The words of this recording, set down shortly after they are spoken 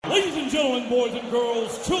and gentlemen, boys and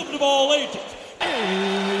girls, children of all ages, it's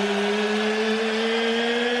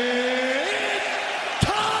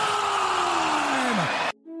time!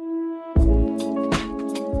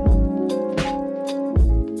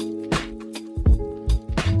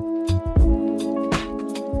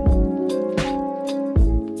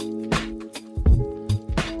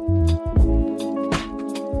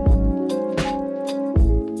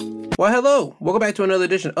 Well, hello. Welcome back to another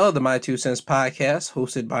edition of the My Two Cents podcast,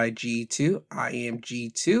 hosted by G2. I am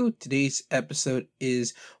G2. Today's episode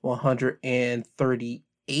is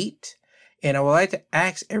 138, and I would like to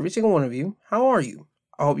ask every single one of you, how are you?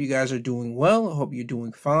 I hope you guys are doing well. I hope you're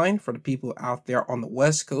doing fine. For the people out there on the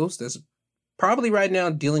West Coast that's probably right now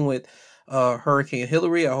dealing with Hurricane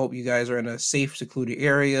Hillary, I hope you guys are in a safe, secluded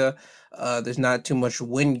area. There's not too much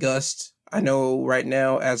wind gusts. I know right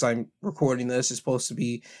now, as I'm recording this, it's supposed to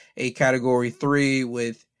be a Category 3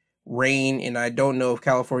 with rain, and I don't know if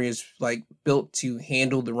California is like built to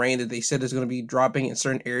handle the rain that they said is going to be dropping in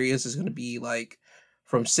certain areas. It's going to be like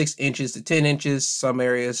from 6 inches to 10 inches, some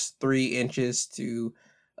areas 3 inches to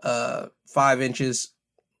 5 inches.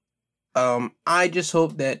 I just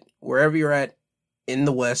hope that wherever you're at in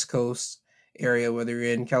the West Coast area, whether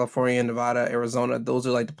you're in California, Nevada, Arizona, those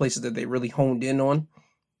are like the places that they really honed in on.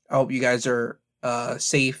 I hope you guys are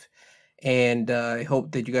safe, and I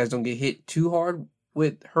hope that you guys don't get hit too hard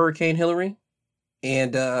with Hurricane Hillary.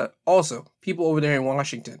 And also, people over there in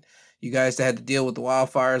Washington, you guys that had to deal with the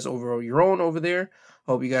wildfires over your own over there,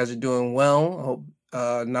 I hope you guys are doing well. I hope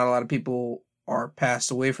not a lot of people are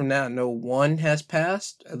passed away from that. I know one has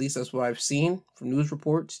passed, at least that's what I've seen from news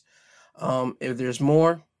reports. If there's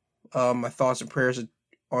more, my thoughts and prayers are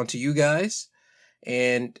onto you guys.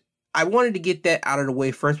 And I wanted to get that out of the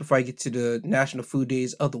way first before I get to the National Food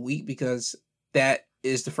Days of the week, because that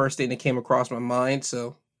is the first thing that came across my mind.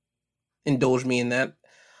 So indulge me in that.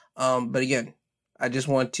 But again, I just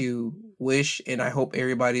want to wish, and I hope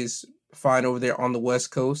everybody's fine over there on the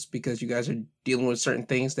West Coast, because you guys are dealing with certain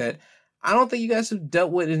things that I don't think you guys have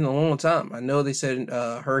dealt with in a long time. I know they said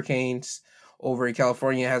hurricanes over in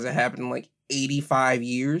California hasn't happened in like 85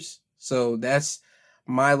 years. So that's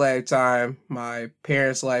my lifetime, my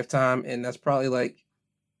parents' lifetime, and that's probably like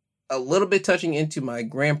a little bit touching into my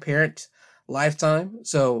grandparents' lifetime.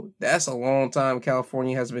 So that's a long time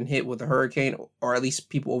California has been hit with a hurricane, or at least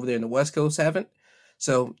people over there in the West Coast haven't.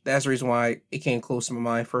 So that's the reason why it came close to my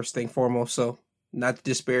mind first thing foremost. So not to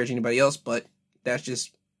disparage anybody else, but that's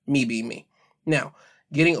just me being me. Now,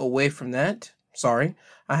 getting away from that, sorry,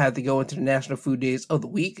 I had to go into the National Food Days of the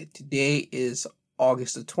week. Today is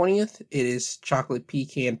August the 20th. It is Chocolate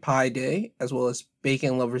Pecan Pie Day, as well as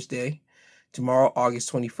Bacon Lovers Day. Tomorrow,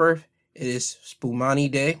 August 21st, it is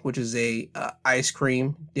Spumani Day, which is a ice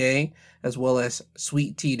cream day, as well as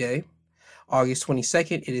Sweet Tea Day. August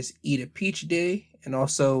 22nd, it is Eat a Peach Day, and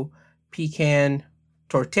also Pecan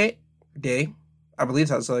Torte Day. I believe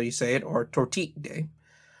that's how you say it, or Tortique Day.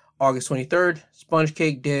 August 23rd, Sponge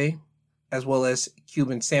Cake Day, as well as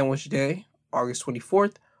Cuban Sandwich Day. August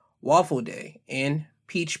 24th, Waffle Day and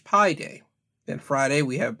Peach Pie Day. Then Friday,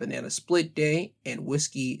 we have Banana Split Day and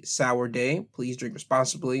Whiskey Sour Day. Please drink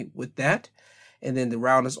responsibly with that. And then to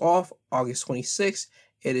round us off, August 26th,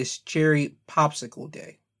 it is Cherry Popsicle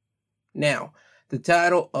Day. Now, the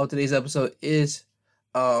title of today's episode is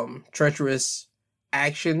Treacherous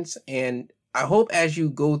Actions. And I hope as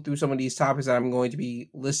you go through some of these topics that I'm going to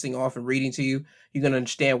be listing off and reading to you, you're going to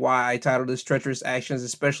understand why I titled this Treacherous Actions,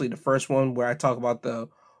 especially the first one where I talk about the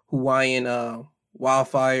Hawaiian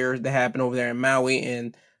wildfire that happened over there in Maui,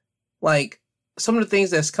 and like some of the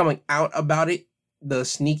things that's coming out about it, the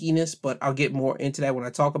sneakiness, but I'll get more into that when I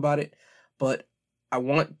talk about it. But I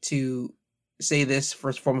want to say this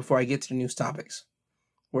first of all before I get to the news topics.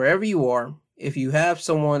 Wherever you are, if you have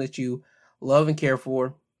someone that you love and care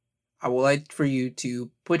for, I would like for you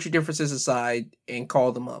to put your differences aside and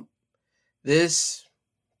call them up. This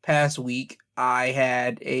past week, I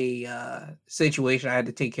had a situation I had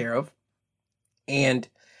to take care of. And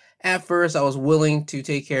at first, I was willing to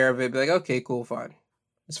take care of it. Be like, okay, cool, fine.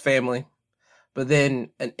 It's family. But then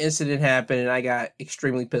an incident happened, and I got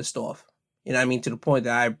extremely pissed off. You know what I mean? To the point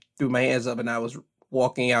that I threw my hands up, and I was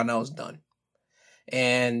walking out, and I was done.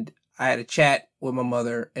 And I had a chat with my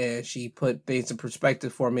mother, and she put things in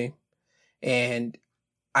perspective for me. And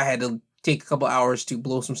I had to take a couple hours to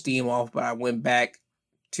blow some steam off, but I went back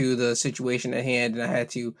to the situation at hand, and I had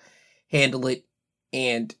to handle it.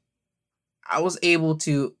 And I was able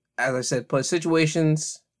to, as I said, put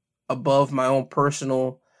situations above my own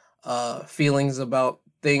personal feelings about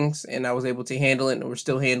things, and I was able to handle it, and we're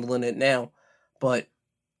still handling it now. But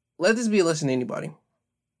let this be a lesson to anybody.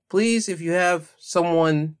 Please, if you have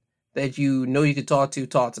someone that you know you could talk to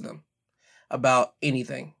them about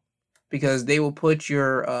anything, because they will put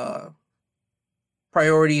your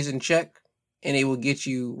priorities in check, and they will get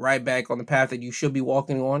you right back on the path that you should be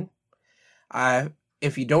walking on.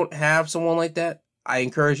 If you don't have someone like that, I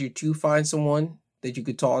encourage you to find someone that you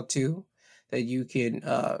could talk to, that you can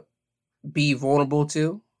be vulnerable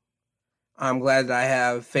to. I'm glad that I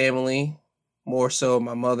have family, more so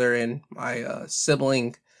my mother and my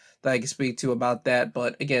sibling, that I can speak to about that.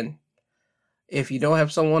 But again, if you don't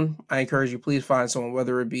have someone, I encourage you, please find someone,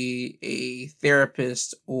 whether it be a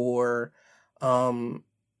therapist or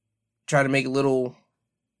try to make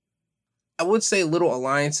I would say little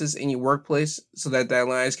alliances in your workplace, so that that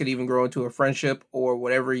alliance could even grow into a friendship or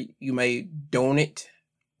whatever you may donate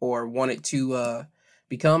or want it to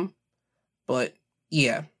become. But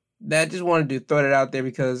yeah, that, just wanted to throw that out there,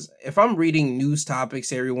 because if I'm reading news topics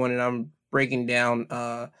to everyone and I'm breaking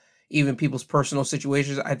down even people's personal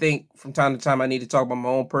situations, I think from time to time I need to talk about my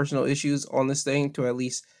own personal issues on this thing, to at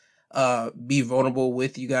least be vulnerable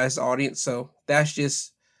with you guys, the audience. So that's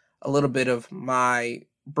just a little bit of my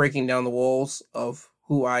breaking down the walls of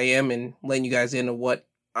who I am and letting you guys into what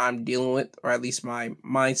I'm dealing with, or at least my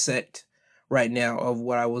mindset right now of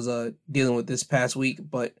what I was dealing with this past week.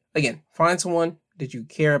 But again, find someone that you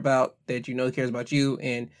care about, that you know cares about you,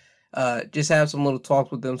 and just have some little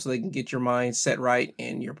talks with them so they can get your mind set right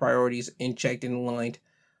and your priorities in checked and aligned.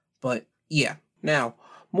 But yeah, now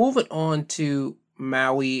moving on to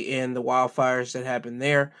Maui and the wildfires that happened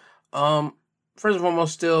there. First and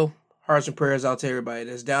foremost, still hearts and prayers out to everybody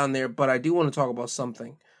that's down there. But I do want to talk about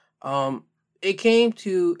something. It came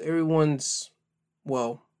to everyone's,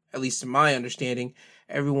 well, at least to my understanding,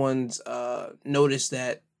 everyone's notice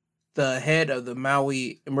that the head of the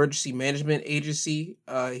Maui Emergency Management Agency,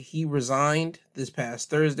 he resigned this past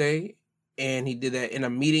Thursday, and he did that in a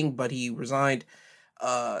meeting, but he resigned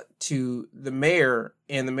to the mayor,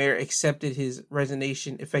 and the mayor accepted his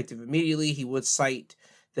resignation effective immediately. He would cite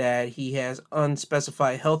that he has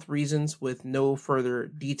unspecified health reasons with no further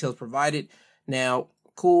details provided. Now,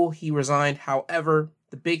 cool, he resigned. However,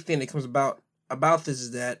 the big thing that comes about this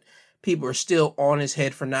is that people are still on his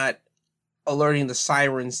head for not alerting the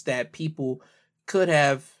sirens that people could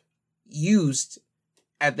have used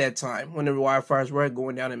at that time when the wildfires were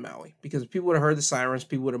going down in Maui. Because if people would have heard the sirens,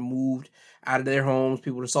 people would have moved out of their homes,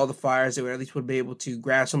 people would have saw the fires, they would at least be able to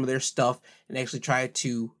grab some of their stuff and actually try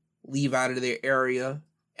to leave out of their area,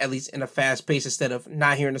 at least in a fast pace, instead of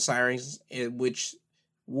not hearing the sirens, which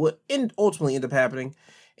would ultimately end up happening.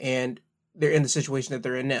 And they're in the situation that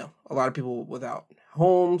they're in now. A lot of people without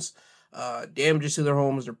homes, damages to their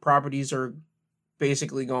homes, their properties are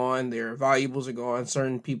basically gone, their valuables are gone.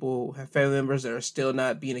 Certain people have family members that are still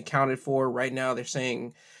not being accounted for. Right now, they're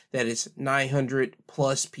saying that it's 900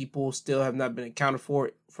 plus people still have not been accounted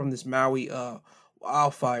for from this Maui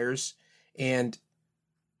wildfires. And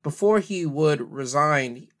before he would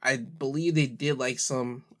resign, I believe they did like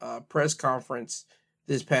some press conference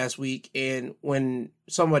this past week. And when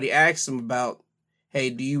somebody asked him about, hey,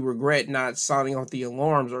 do you regret not sounding off the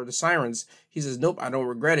alarms or the sirens? He says, nope, I don't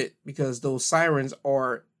regret it, because those sirens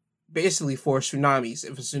are basically for tsunamis.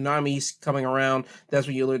 If a tsunami's coming around, that's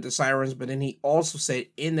when you alert the sirens. But then he also said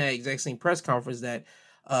in that exact same press conference that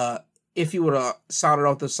if he would have sounded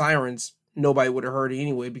off the sirens, nobody would have heard it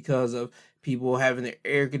anyway, because of people having their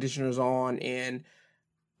air conditioners on and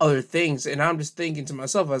other things. And I'm just thinking to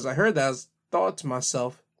myself, as I heard that, I thought to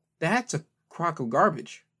myself, that's a crock of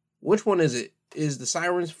garbage. Which one is it? Is the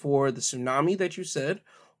sirens for the tsunami that you said,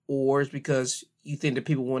 or is because you think that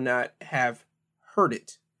people will not have heard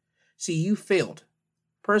it? See, you failed.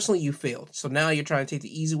 Personally, you failed. So now you're trying to take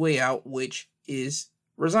the easy way out, which is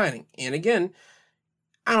resigning. And again,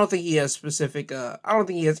 I don't think he has I don't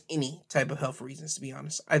think he has any type of health reasons, to be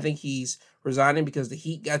honest. I think he's resigning because the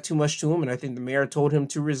heat got too much to him, and I think the mayor told him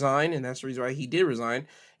to resign, and that's the reason why he did resign.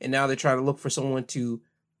 And now they're trying to look for someone to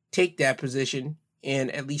take that position and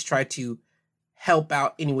at least try to help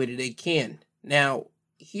out any way that they can. Now,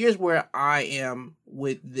 here's where I am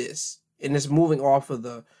with this, and it's moving off of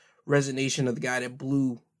the resignation of the guy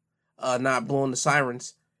that not blowing the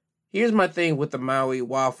sirens. Here's my thing with the Maui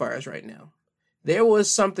wildfires right now. There was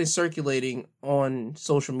something circulating on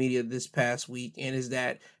social media this past week, and is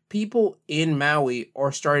that people in Maui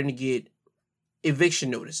are starting to get eviction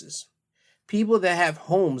notices. People that have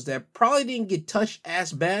homes that probably didn't get touched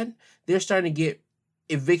as bad, they're starting to get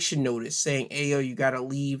eviction notice saying, hey, yo, you got to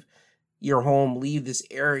leave your home, leave this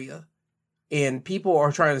area. And people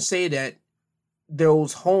are trying to say that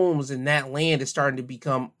those homes and that land is starting to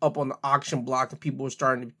become up on the auction block, and people are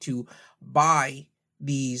starting to buy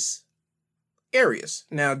these areas.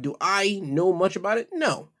 Now, do I know much about it?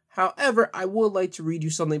 No. However, I would like to read you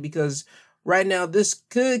something because right now this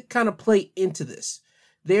could kind of play into this.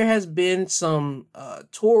 There has been some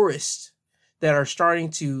tourists that are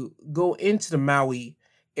starting to go into the Maui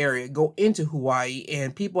area, go into Hawaii,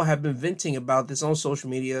 and people have been venting about this on social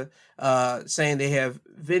media, saying they have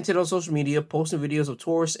vented on social media, posting videos of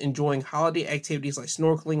tourists enjoying holiday activities like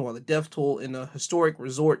snorkeling while the death toll in the historic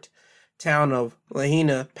resort town of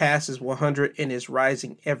Lahaina passes 100 and is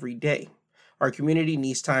rising every day. Our community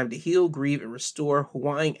needs time to heal, grieve, and restore,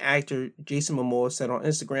 Hawaiian actor Jason Momoa said on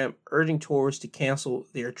Instagram, urging tourists to cancel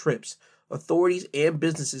their trips. Authorities and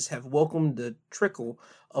businesses have welcomed the trickle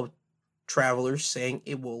of travelers, saying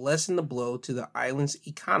it will lessen the blow to the island's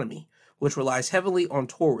economy, which relies heavily on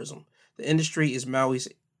tourism. The industry is Maui's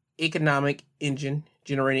economic engine,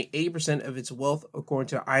 generating 80% of its wealth, according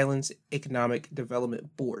to the island's Economic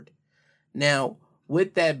Development Board. Now,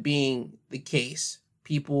 with that being the case,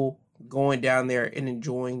 people going down there and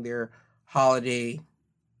enjoying their holiday,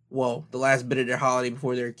 well, the last bit of their holiday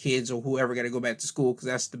before their kids or whoever got to go back to school, because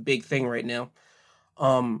that's the big thing right now.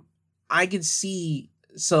 I could see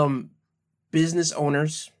some business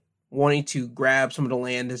owners wanting to grab some of the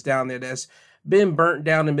land that's down there that's been burnt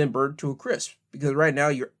down and been burnt to a crisp, because right now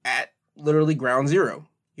you're at literally ground zero.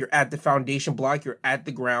 You're at the foundation block, you're at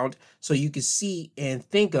the ground, so you can see and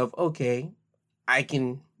think of, okay, I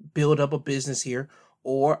can build up a business here,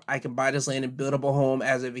 or I can buy this land and build up a home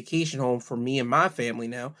as a vacation home for me and my family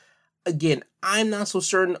now. Again, I'm not so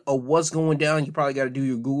certain of what's going down. You probably got to do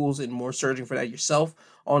your Googles and more searching for that yourself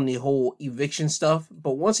on the whole eviction stuff.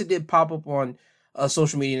 But once it did pop up on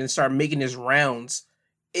social media and start making its rounds,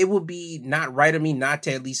 it would be not right of me not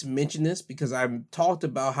to at least mention this, because I talked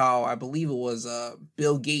about how I believe it was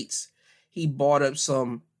Bill Gates. He bought up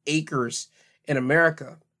some acres in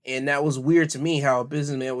America. And that was weird to me, how a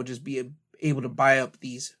businessman would just be able to buy up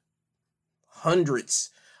these hundreds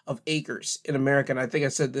of acres in America. And I think I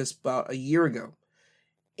said this about a year ago.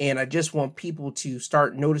 And I just want people to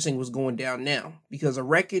start noticing what's going down now, because a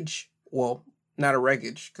wreckage, well, not a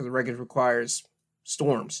wreckage, because a wreckage requires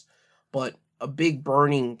storms, but a big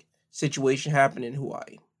burning situation happened in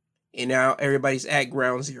Hawaii. And now everybody's at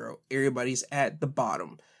ground zero. Everybody's at the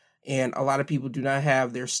bottom. And a lot of people do not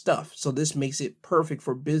have their stuff. So this makes it perfect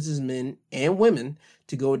for businessmen and women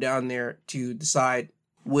to go down there to decide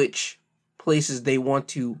which places they want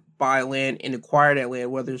to buy land and acquire that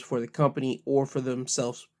land, whether it's for the company or for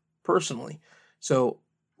themselves personally. So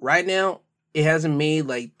right now, it hasn't made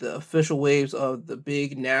like the official waves of the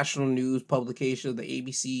big national news publications, the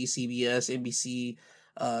ABC, CBS, NBC,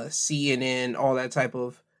 CNN, all that type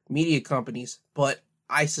of media companies. But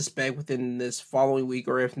I suspect within this following week,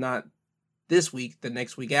 or if not this week, the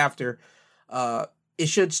next week after, it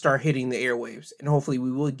should start hitting the airwaves. And hopefully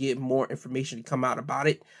we will get more information to come out about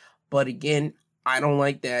it. But again, I don't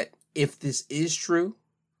like that if this is true,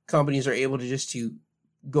 companies are able to just to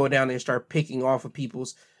go down there and start picking off of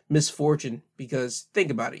people's misfortune. Because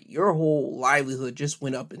think about it, your whole livelihood just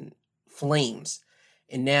went up in flames.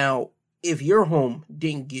 And now if your home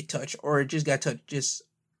didn't get touched, or it just got touched just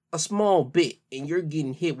a small bit, and you're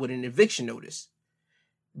getting hit with an eviction notice,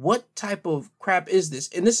 what type of crap is this?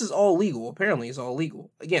 And this is all legal. Apparently it's all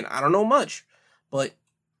legal. Again, I don't know much, but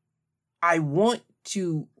I want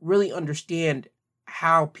to really understand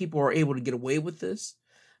how people are able to get away with this.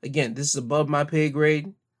 Again, this is above my pay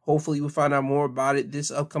grade. Hopefully we'll find out more about it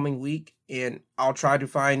this upcoming week, and I'll try to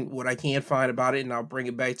find what I can find about it, and I'll bring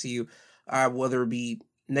it back to you, whether it be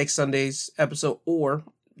next Sunday's episode or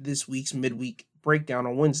this week's midweek breakdown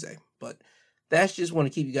on Wednesday. But that's just want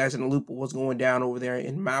to keep you guys in the loop of what's going down over there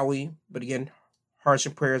in Maui. But again, hearts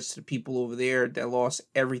and prayers to the people over there that lost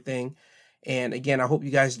everything. And again, I hope you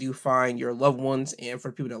guys do find your loved ones. And for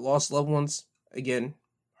the people that lost loved ones, again,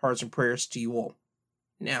 hearts and prayers to you all.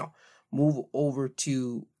 Now, move over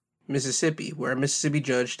to Mississippi, where a Mississippi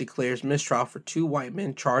judge declares mistrial for 2 white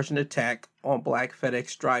men charged in attack on black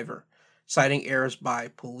FedEx driver, citing errors by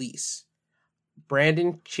police.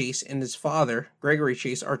 Brandon Chase and his father, Gregory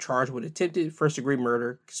Chase, are charged with attempted first-degree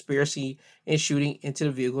murder, conspiracy, and shooting into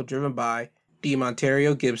the vehicle driven by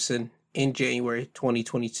DeMontario Gibson in January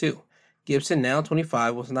 2022. Gibson, now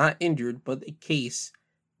 25, was not injured, but the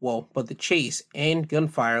chase and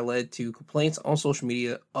gunfire led to complaints on social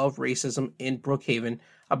media of racism in Brookhaven,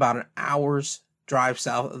 about an hour's drive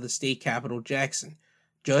south of the state capital, Jackson.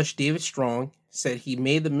 Judge David Strong said he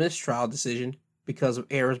made the mistrial decision because of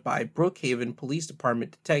errors by Brookhaven Police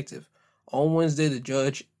Department detective. On Wednesday, the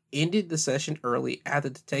judge ended the session early after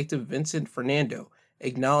Detective Vincent Fernando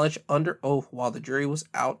acknowledged under oath while the jury was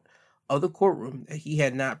out of the courtroom that he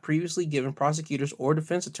had not previously given prosecutors or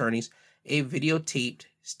defense attorneys a videotaped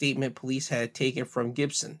statement police had taken from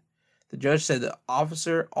Gibson. The judge said the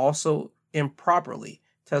officer also improperly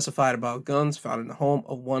testified about guns found in the home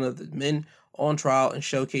of one of the men on trial and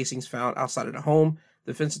shell casings found outside of the home.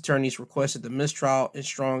 Defense attorneys requested the mistrial, and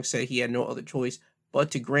Strong said he had no other choice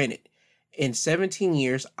but to grant it. In 17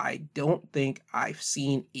 years, I don't think I've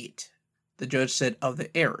seen it, the judge said of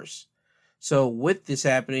the errors. So with this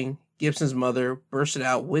happening, Gibson's mother bursted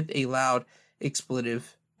out with a loud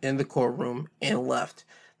expletive in the courtroom and left.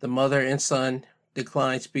 The mother and son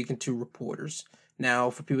declined speaking to reporters. Now,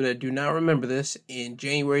 for people that do not remember this, in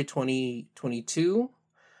January 2022,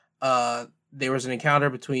 there was an encounter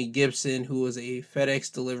between Gibson, who was a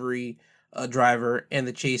FedEx delivery driver, and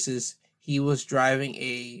the Chases. He was driving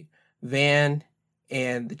a van,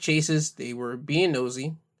 and the Chases, they were being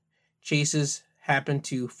nosy. Chases happened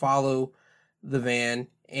to follow the van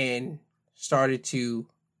and started to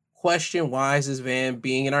question, why is this van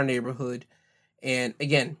being in our neighborhood? And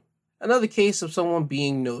again, another case of someone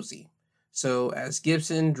being nosy. So as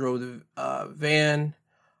Gibson drove the van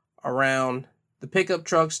around, the pickup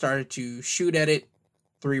truck started to shoot at it,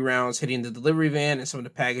 3 rounds hitting the delivery van and some of the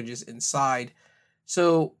packages inside.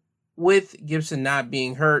 So with Gibson not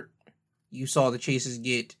being hurt, you saw the Chases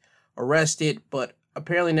get arrested, but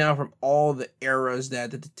apparently now from all the errors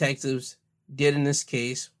that the detectives did in this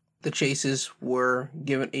case, the Chases were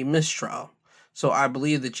given a mistrial. So I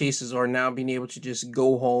believe the Chases are now being able to just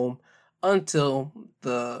go home until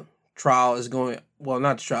the trial is going, well,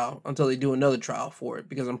 not the trial, until they do another trial for it,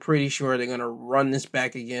 because I'm pretty sure they're going to run this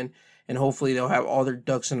back again, and hopefully they'll have all their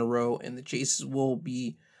ducks in a row, and the Chases will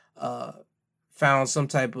be found some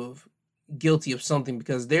type of guilty of something,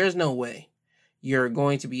 because there's no way you're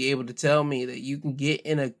going to be able to tell me that you can get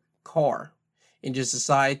in a car and just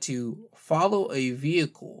decide to follow a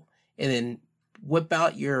vehicle and then whip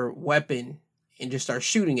out your weapon and just start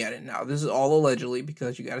shooting at it. Now, this is all allegedly,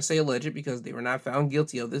 because you got to say alleged, because they were not found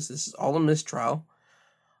guilty of this. This is all a mistrial.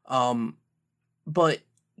 But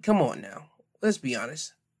come on now, let's be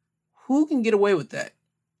honest. Who can get away with that?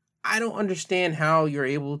 I don't understand how you're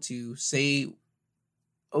able to say,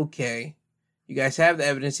 okay, you guys have the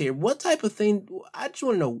evidence here. What type of thing? I just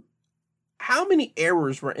want to know how many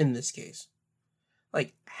errors were in this case.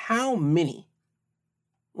 Like, how many?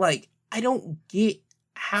 Like, I don't get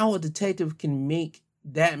how a detective can make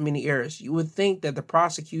that many errors. You would think that the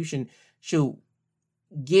prosecution should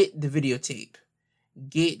get the videotape,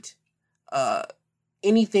 get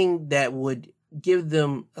anything that would give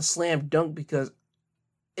them a slam dunk, because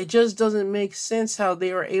it just doesn't make sense how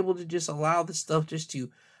they are able to just allow this stuff just to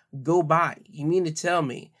go by. You mean to tell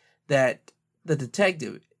me that the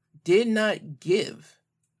detective did not give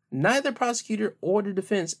neither prosecutor or the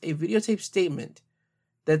defense a videotape statement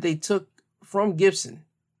that they took from Gibson?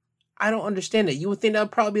 I don't understand that. You would think that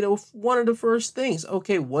would probably be one of the first things.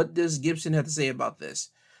 Okay, what does Gibson have to say about this?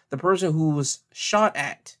 The person who was shot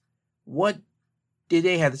at, what did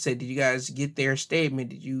they have to say? Did you guys get their statement?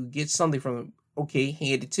 Did you get something from them? Okay,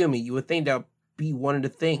 hand it to me. You would think that would be one of the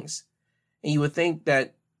things. And you would think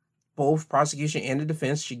that both prosecution and the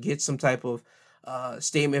defense should get some type of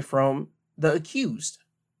statement from the accused.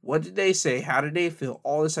 What did they say? How did they feel?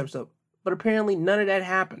 All this type of stuff. But apparently none of that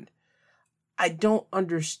happened. I don't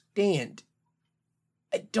understand.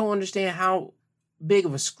 I don't understand how big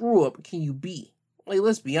of a screw up can you be. Like,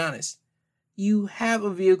 let's be honest. You have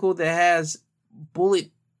a vehicle that has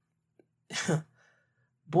bullet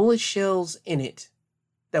shells in it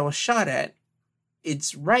that was shot at.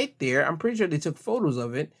 It's right there. I'm pretty sure they took photos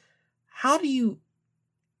of it. How do you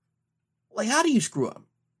screw up?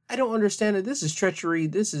 I don't understand it. This is treachery.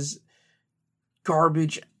 This is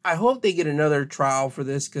garbage. I hope they get another trial for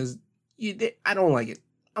this, because I don't like it.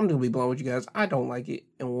 I'm going to be blunt with you guys. I don't like it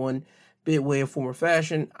in one bit, way, or form, or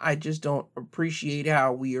fashion. I just don't appreciate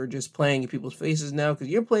how we are just playing in people's faces now, because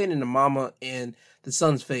you're playing in the mama and the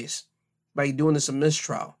son's face by doing this a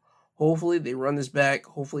mistrial. Hopefully they run this back.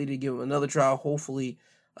 Hopefully they give him another trial. Hopefully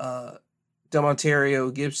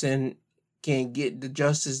Demontario Gibson can get the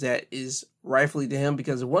justice that is rightfully to him,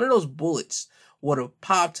 because if one of those bullets would have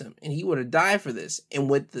popped him and he would have died for this, and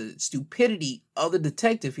with the stupidity of the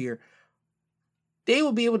detective here, they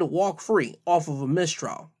would be able to walk free off of a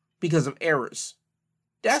mistrial because of errors.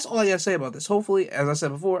 That's all I gotta say about this. Hopefully, as I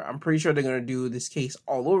said before, I'm pretty sure they're gonna do this case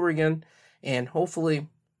all over again, and hopefully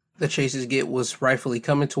the Chases get what's rightfully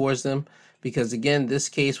coming towards them, because again, this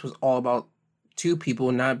case was all about two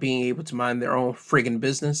people not being able to mind their own friggin'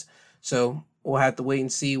 business. So we'll have to wait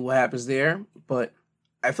and see what happens there. But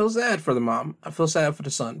I feel sad for the mom. I feel sad for the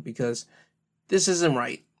son, because this isn't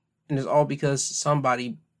right. And it's all because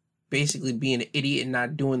somebody basically being an idiot and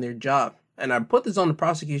not doing their job. And I put this on the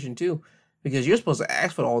prosecution too. because you're supposed to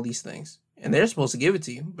ask for all these things and they're supposed to give it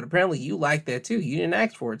to you. But apparently you like that too. You didn't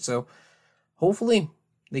ask for it. So hopefully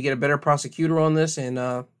they get a better prosecutor on this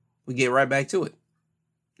and we get right back to it.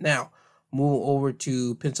 Now, move over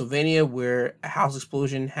to Pennsylvania where a house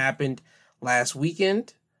explosion happened last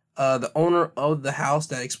weekend. The owner of the house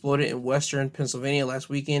that exploded in western Pennsylvania last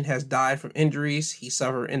weekend has died from injuries he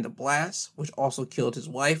suffered in the blast, which also killed his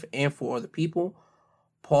wife and 4 other people.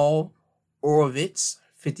 Paul Orovitz,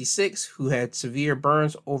 56, who had severe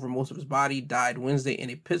burns over most of his body, died Wednesday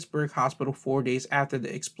in a Pittsburgh hospital 4 days after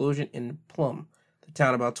the explosion in Plum, the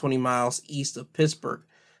town about 20 miles east of Pittsburgh.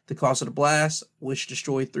 The cause of the blast, which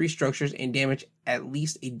destroyed 3 structures and damaged at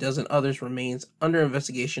least a dozen others, remains under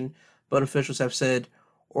investigation, but officials have said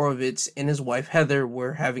Orovitz and his wife Heather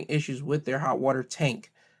were having issues with their hot water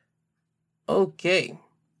tank. Okay,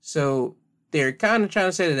 so they're kind of trying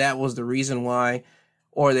to say that was the reason why,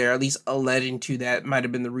 or they're at least alleging to that might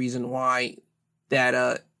have been the reason why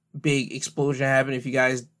that big explosion happened. If you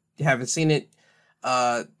guys haven't seen it,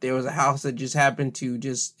 there was a house that just happened to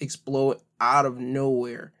just explode out of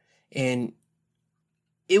nowhere, and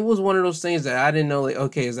it was one of those things that I didn't know, like,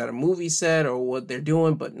 okay, is that a movie set or what they're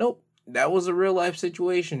doing? But nope, that was a real life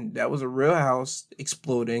situation. That was a real house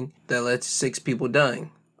exploding that led to 6 people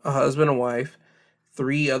dying, a husband and wife,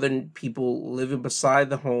 3 other people living beside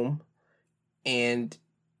the home, and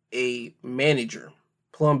a manager,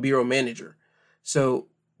 Plum Bureau manager. So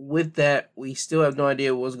with that, we still have no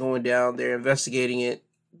idea what's going down. They're investigating it.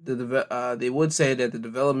 They would say that the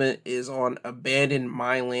development is on abandoned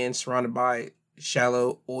mine land surrounded by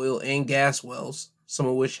shallow oil and gas wells, some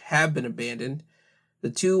of which have been abandoned. The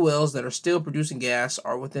 2 wells that are still producing gas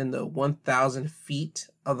are within the 1,000 feet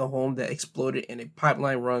of the home that exploded, and a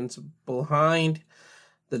pipeline runs behind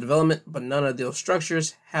the development, but none of those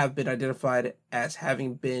structures have been identified as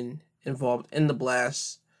having been involved in the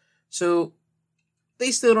blast. So they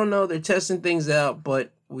still don't know. They're testing things out,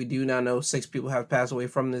 but we do now know 6 people have passed away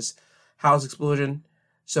from this house explosion.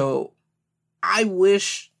 So I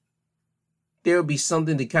wish there would be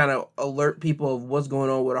something to kind of alert people of what's going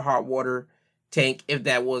on with a hot water tank if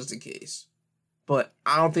that was the case. But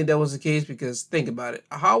I don't think that was the case, because think about it.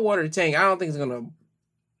 A hot water tank, I don't think it's going to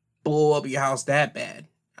blow up your house that bad.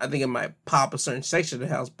 I think it might pop a certain section of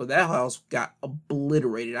the house, but that house got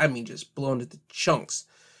obliterated. I mean, just blown into chunks.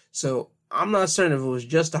 So I'm not certain if it was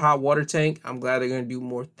just a hot water tank. I'm glad they're going to do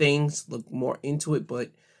more things, look more into it.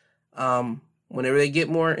 But whenever they get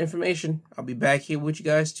more information, I'll be back here with you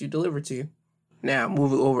guys to deliver to you. Now,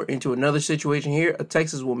 moving over into another situation here, a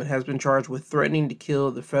Texas woman has been charged with threatening to kill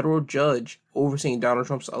the federal judge overseeing Donald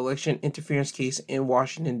Trump's election interference case in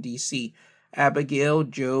Washington, D.C. Abigail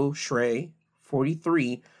Jo Shrey,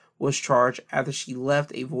 43, was charged after she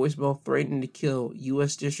left a voicemail threatening to kill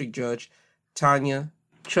U.S. District Judge Tanya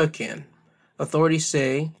Chutkan. Authorities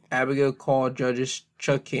say Abigail called Judge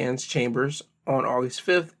Chutkan's chambers on August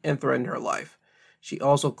 5th and threatened her life. She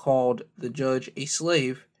also called the judge a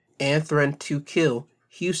slave and threatened to kill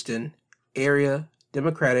Houston area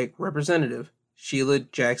Democratic Representative Sheila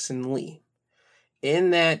Jackson Lee.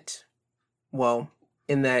 In that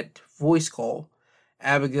voice call,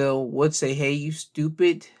 Abigail would say, "Hey, you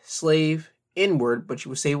stupid slave," N-word, but she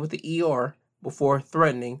would say it with the ER before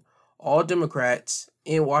threatening all Democrats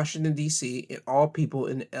in Washington, D.C. and all people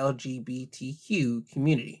in the LGBTQ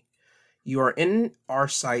community. "You are in our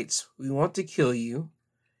sights. We want to kill you.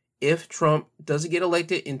 If Trump doesn't get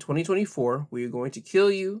elected in 2024, we are going to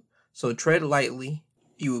kill you, so tread lightly.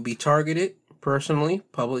 You will be targeted personally,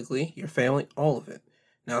 publicly, your family, all of it."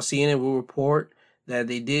 Now, CNN will report that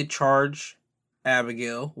they did charge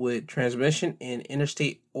Abigail with transmission in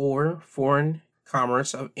interstate or foreign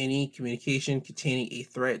commerce of any communication containing a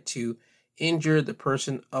threat to injure the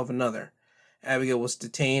person of another. Abigail was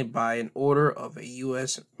detained by an order of a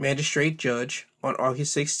U.S. magistrate judge on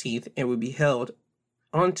August 16th and would be held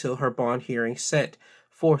until her bond hearing set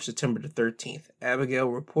for September the 13th. Abigail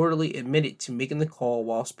reportedly admitted to making the call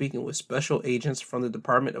while speaking with special agents from the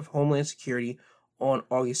Department of Homeland Security on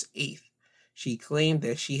August 8th. She claimed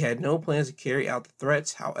that she had no plans to carry out the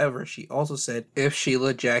threats. However, she also said, "If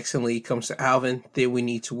Sheila Jackson Lee comes to Alvin, then we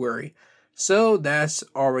need to worry." So that's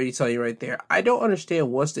already telling you right there. I don't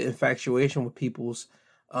understand what's the infatuation with people's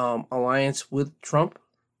alliance with Trump,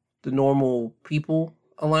 the normal people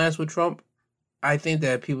alliance with Trump. I think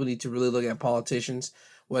that people need to really look at politicians,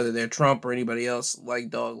 whether they're Trump or anybody else. Like,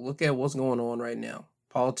 dog, look at what's going on right now.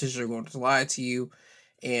 Politicians are going to lie to you,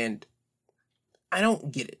 and I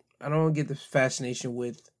don't get it. I don't get the fascination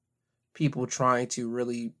with people trying to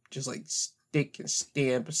really just like stick and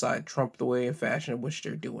stand beside Trump the way and fashion in which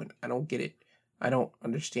they're doing. I don't get it. I don't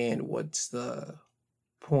understand what's the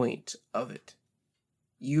point of it?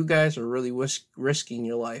 You guys are really risking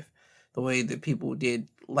your life the way that people did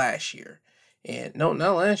last year. And no,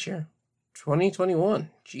 not last year. 2021.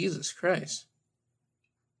 Jesus Christ.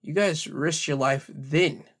 You guys risked your life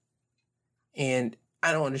then. And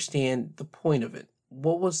I don't understand the point of it.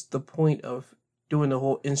 What was the point of doing the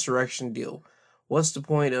whole insurrection deal? What's the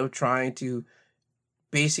point of trying to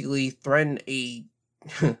basically threaten a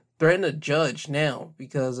judge now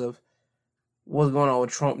because of what's going on with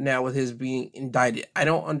Trump now with his being indicted? I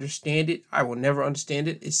don't understand it. I will never understand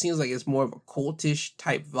it. It seems like it's more of a cultish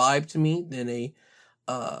type vibe to me than a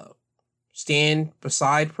stand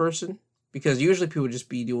beside person, because usually people just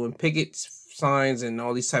be doing picket signs and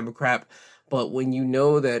all these type of crap. But when you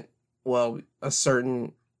know that, well, a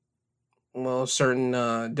certain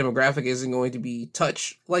demographic isn't going to be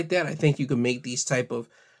touched like that, I think you can make these type of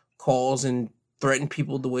calls and threaten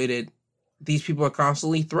people the way that these people are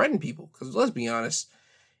constantly threatening people. Because let's be honest,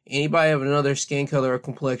 anybody of another skin color or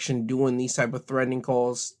complexion doing these type of threatening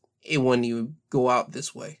calls, it wouldn't even go out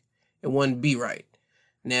this way. It wouldn't be right.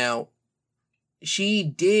 Now, she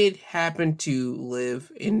did happen to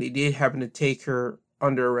live, and they did happen to take her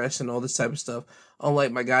under arrest and all this type of stuff.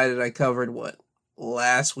 Unlike my guy that I covered,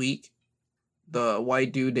 last week, the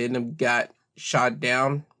white dude that ended up got shot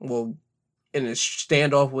down, well, in a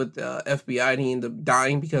standoff with the FBI, and he ended up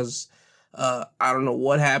dying because I don't know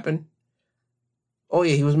what happened. Oh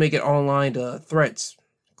yeah, he was making online threats,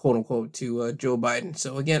 quote unquote, to Joe Biden.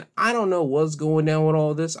 So again, I don't know what's going down with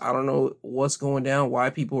all this. I don't know what's going down, why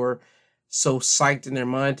people are so psyched in their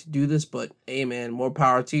mind to do this, but hey man, more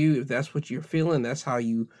power to you. If that's what you're feeling, that's how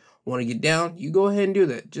you want to get down, you go ahead and do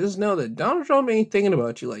that. Just know that Donald Trump ain't thinking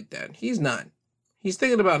about you like that. He's not. He's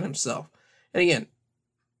thinking about himself. And again,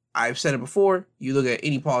 I've said it before, you look at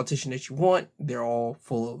any politician that you want, they're all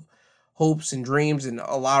full of hopes and dreams, and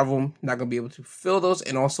a lot of them not going to be able to fulfill those,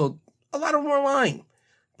 and also a lot of them are lying.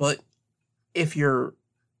 But if you're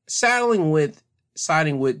siding with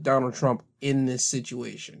Donald Trump in this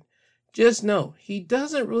situation, just know he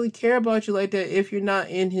doesn't really care about you like that if you're not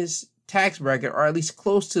in his tax bracket, or at least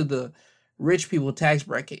close to the rich people tax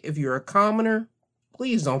bracket. If you're a commoner,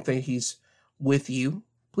 please don't think he's with you.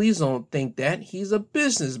 Please don't think that. He's a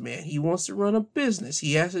businessman. He wants to run a business.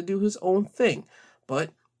 He has to do his own thing. But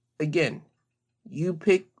again, you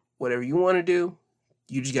pick whatever you want to do.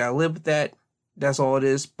 You just gotta live with that. That's all it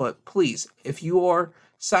is. But please, if you are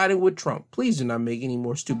siding with Trump, please do not make any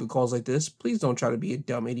more stupid calls like this. Please don't try to be a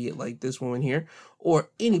dumb idiot like this woman here, or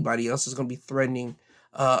anybody else is going to be threatening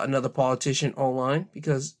another politician online,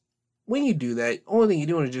 because when you do that, only thing you're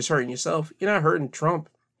doing is just hurting yourself. You're not hurting Trump.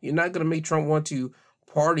 You're not going to make Trump want to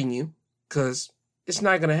pardon you, because it's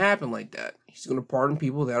not going to happen like that. He's going to pardon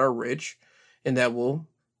people that are rich and that will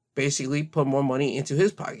basically put more money into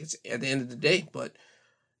his pockets at the end of the day. But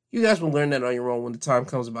you guys will learn that on your own when the time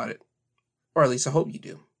comes about it. Or at least I hope you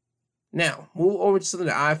do. Now, move over to something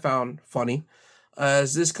that I found funny,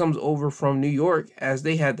 as this comes over from New York, as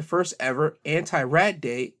they had the first ever anti-rat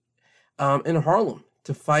day in Harlem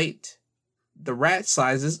to fight the rat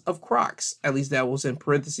sizes of Crocs. At least that was in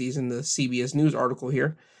parentheses in the CBS News article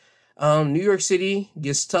here. New York City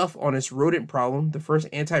gets tough on its rodent problem. The first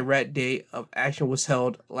anti-rat day of action was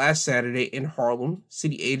held last Saturday in Harlem.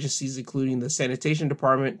 City agencies, including the sanitation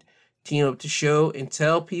department, team up to show and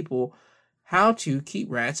tell people how to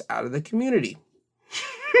keep rats out of the community.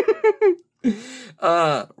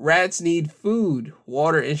 Rats need food,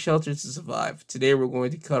 water, and shelter to survive. Today we're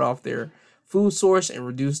going to cut off their food source and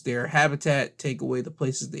reduce their habitat, take away the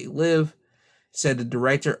places they live, said the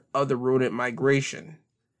director of the rodent migration.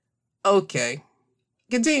 Okay.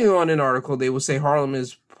 Continuing on in the article, they will say Harlem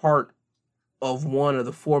is part of one of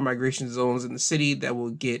the 4 migration zones in the city that will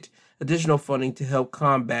get additional funding to help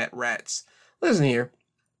combat rats. Listen here.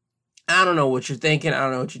 I don't know what you're thinking. I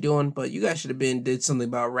don't know what you're doing, but you guys should have did something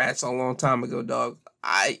about rats a long time ago, dog.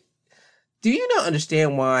 Do you not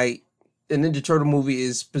understand why the Ninja Turtle movie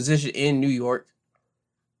is positioned in New York?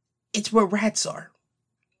 It's where rats are.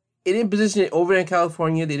 They didn't position it over there in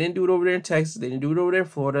California. They didn't do it over there in Texas. They didn't do it over there in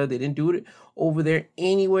Florida. They didn't do it over there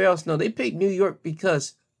anywhere else. No, they picked New York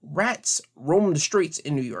because rats roam the streets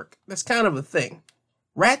in New York. That's kind of a thing.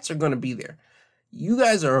 Rats are going to be there. You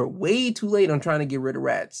guys are way too late on trying to get rid of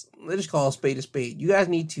rats. Let's just call a spade a spade. You guys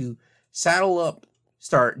need to saddle up,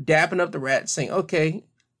 start dapping up the rats, saying, okay,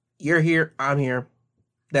 you're here, I'm here.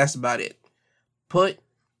 That's about it. Put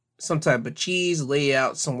some type of cheese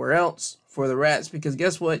layout somewhere else for the rats, because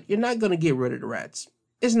guess what? You're not going to get rid of the rats.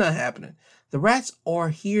 It's not happening. The rats are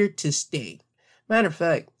here to stay. Matter of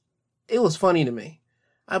fact, it was funny to me.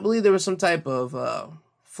 I believe there was some type of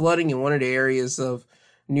flooding in one of the areas of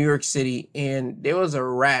New York City, and there was a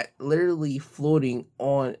rat literally floating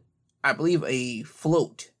on, I believe, a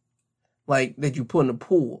float like that you put in a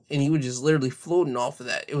pool, and he was just literally floating off of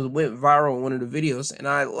that. Went viral in one of the videos, and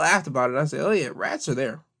I laughed about it. I said, "Oh yeah, rats are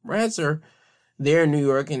there. Rats are there in New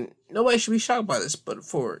York, and nobody should be shocked by this." But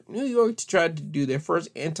for New York to try to do their first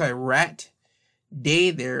anti-rat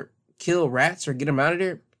day, their kill rats or get them out of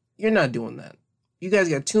there, you're not doing that. You guys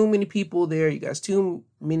got too many people there. You guys too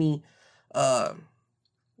many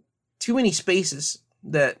spaces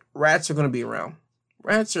that rats are going to be around.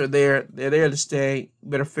 Rats are there. They're there to stay. You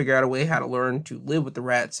better figure out a way how to learn to live with the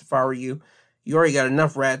rats. If I were you, you already got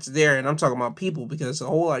enough rats there, and I'm talking about people, because a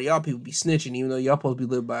whole lot of y'all people be snitching, even though y'all supposed to be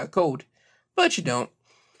living by a code, but you don't.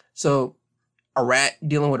 So a rat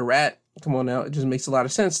dealing with a rat, come on now, it just makes a lot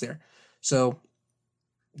of sense there. So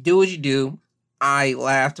do what you do. I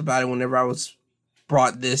laughed about it whenever I was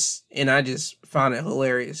brought this, and I just found it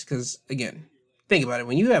hilarious because, again, think about it.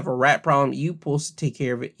 When you have a rat problem, you're supposed to take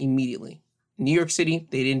care of it immediately. New York City,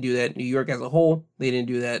 they didn't do that. New York as a whole, they didn't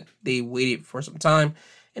do that. They waited for some time,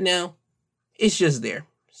 and now it's just there.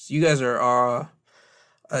 So you guys are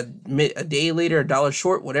a day later, a dollar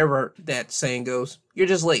short, whatever that saying goes. You're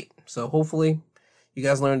just late. So hopefully you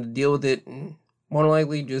guys learn to deal with it, and more than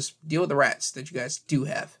likely just deal with the rats that you guys do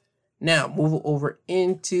have. Now, move over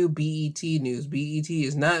into BET news. BET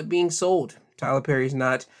is not being sold. Tyler Perry is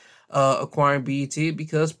not acquiring BET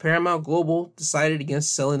because Paramount Global decided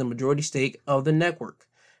against selling the majority stake of the network.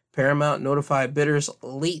 Paramount notified bidders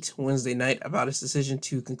late Wednesday night about its decision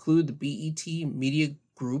to conclude the BET Media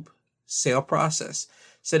Group sale process,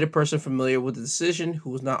 said a person familiar with the decision who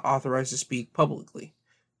was not authorized to speak publicly,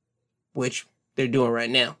 which they're doing right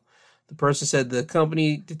now. The person said the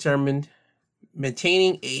company determined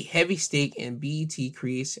maintaining a heavy stake in BET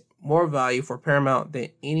creates more value for Paramount than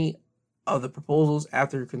any of the proposals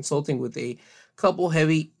after consulting with a couple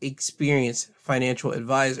heavy experienced financial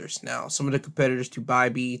advisors. Now, some of the competitors to buy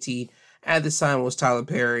BET at this time was Tyler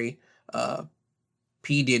Perry,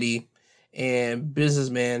 P. Diddy, and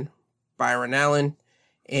businessman Byron Allen.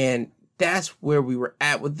 And that's where we were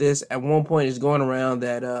at with this. At one point, it's going around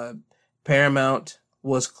that Paramount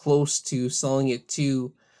was close to selling it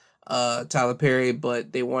to Tyler Perry,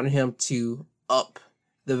 but they wanted him to up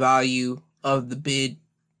the value of the bid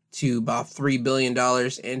to about $3 billion,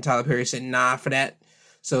 and Tyler Perry said nah for that.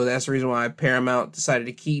 So that's the reason why Paramount decided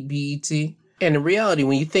to keep BET. And in reality,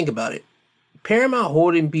 when you think about it, Paramount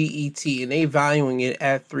holding BET and they valuing it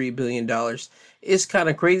at $3 billion is kind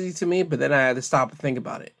of crazy to me, but then I had to stop and think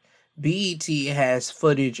about it. BET has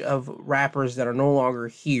footage of rappers that are no longer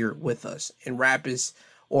here with us, and rap is,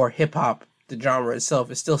 or hip-hop, the genre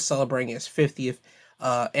itself, is still celebrating its 50th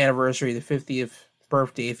anniversary, the 50th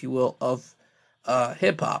birthday, if you will, of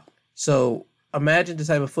hip-hop. So imagine the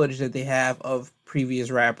type of footage that they have of previous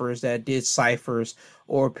rappers that did ciphers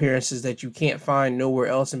or appearances that you can't find nowhere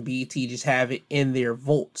else, and BET just have it in their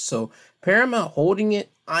vault. So Paramount holding it,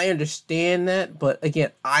 I understand that, but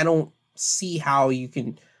again, I don't see how you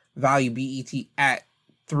can value BET at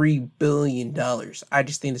 $3 billion. I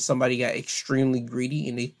just think that somebody got extremely greedy,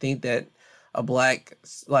 and they think that a black,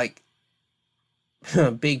 like,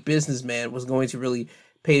 big businessman was going to really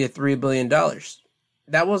pay the $3 billion.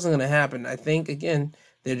 That wasn't going to happen. I think, again,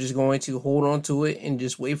 they're just going to hold on to it and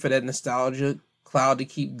just wait for that nostalgia cloud to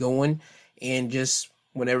keep going, and just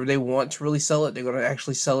whenever they want to really sell it, they're going to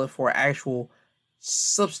actually sell it for actual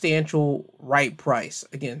substantial right price.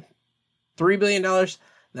 Again, $3 billion,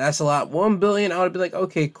 that's a lot. $1 billion, I would be like,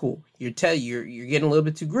 okay, cool. You're getting a little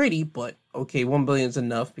bit too greedy, but okay, $1 billion is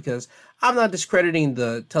enough, because I'm not discrediting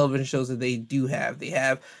the television shows that they do have. They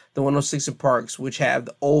have the 106 in Parks, which have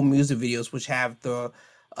the old music videos, which have the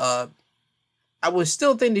I would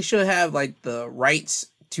still think they should have like the rights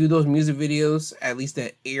to those music videos, at least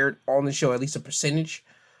that aired on the show, at least a percentage.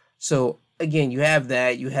 So again, you have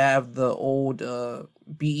that. You have the old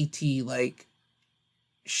BET like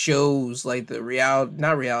shows, like the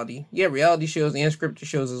reality shows and scripted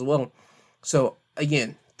shows as well. So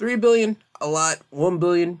again, $3 billion, a lot. $1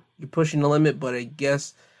 billion, you're pushing the limit, but I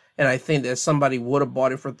guess, and I think that somebody would have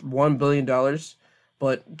bought it for $1 billion,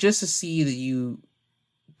 but just to see that you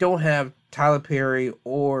don't have Tyler Perry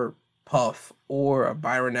or Puff or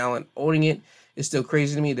Byron Allen owning it is still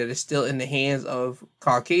crazy to me. That it's still in the hands of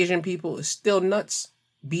Caucasian people. It's still nuts.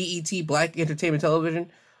 BET, Black Entertainment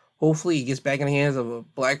Television. Hopefully it gets back in the hands of a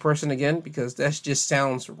black person again, because that just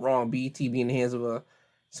sounds wrong. BET being in the hands of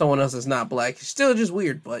someone else that's not black. It's still just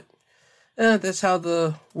weird, but that's how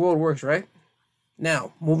the world works, right?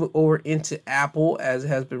 Now, moving over into Apple, as it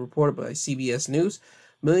has been reported by CBS News,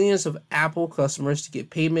 millions of Apple customers to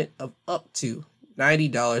get payment of up to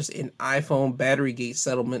 $90 in iPhone battery gate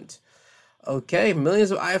settlement. Okay,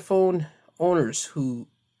 millions of iPhone owners whose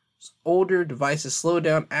older devices slow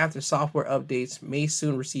down after software updates may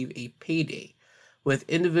soon receive a payday. With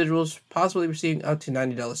individuals possibly receiving up to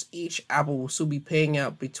 $90 each, Apple will soon be paying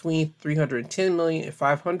out between $310 million and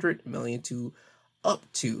 $500 million to up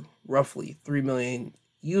to roughly 3 million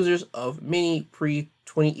users of many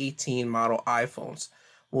pre-2018 model iPhones.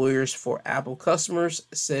 Lawyers for Apple customers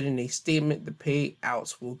said in a statement the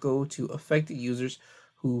payouts will go to affected users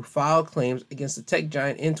who filed claims against the tech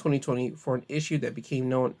giant in 2020 for an issue that became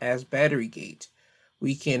known as Batterygate.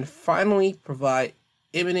 We can finally provide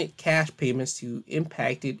imminent cash payments to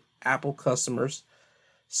impacted Apple customers,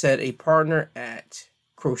 said a partner at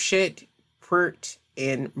Crochet, Pert,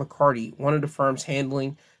 and McCarty, one of the firms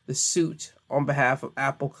handling the suit on behalf of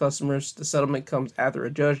Apple customers. The settlement comes after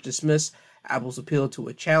a judge dismissed Apple's appeal to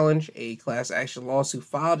a challenge, a class action lawsuit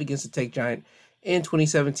filed against the tech giant in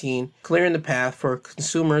 2017, clearing the path for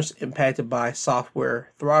consumers impacted by software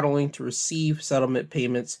throttling to receive settlement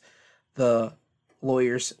payments, the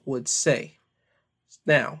lawyers would say.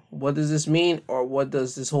 Now, what does this mean, or what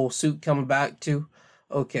does this whole suit come back to?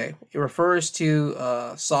 Okay, it refers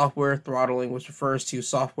to software throttling, which refers to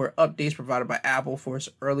software updates provided by Apple for its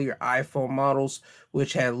earlier iPhone models,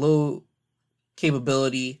 which had low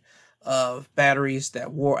capability of batteries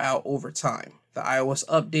that wore out over time. The iOS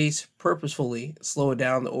updates purposefully slowed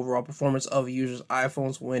down the overall performance of users'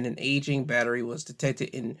 iPhones when an aging battery was detected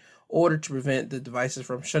in order to prevent the devices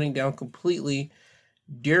from shutting down completely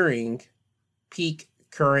during peak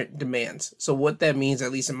current demands. So what that means,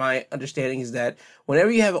 at least in my understanding, is that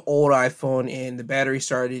whenever you have an old iPhone and the battery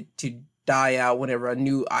started to die out whenever a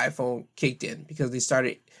new iPhone kicked in, because they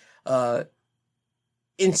started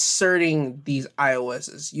inserting these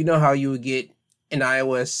iOSs. You know how you would get an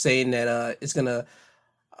iOS saying that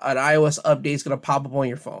an iOS update is gonna pop up on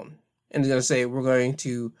your phone, and it's gonna say we're going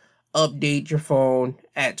to update your phone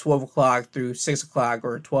at 12 o'clock through 6 o'clock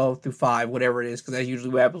or 12 through 5, whatever it is, because that's usually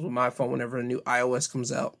what happens with my phone whenever a new iOS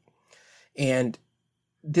comes out. And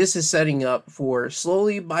this is setting up for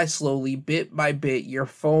slowly, bit by bit, your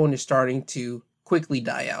phone is starting to quickly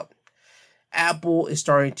die out. Apple is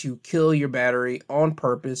starting to kill your battery on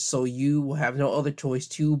purpose, so you will have no other choice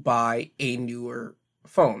to buy a newer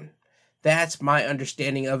phone. That's my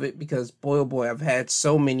understanding of it, because boy oh boy, I've had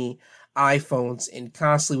so many iPhones, and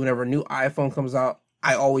constantly whenever a new iPhone comes out,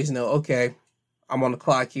 I always know, okay, I'm on the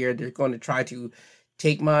clock here. They're going to try to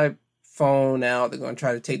take my phone out. They're going to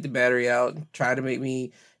try to take the battery out and try to make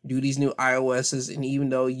me do these new iOSs. And even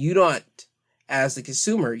though you don't, as the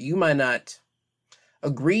consumer, you might not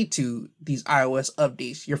agree to these iOS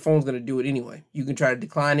updates, your phone's going to do it anyway. You can try to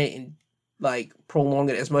decline it and like prolong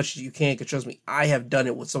it as much as you can, because trust me, I have done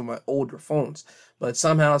it with some of my older phones. But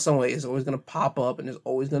somehow, some way, it's always going to pop up and it's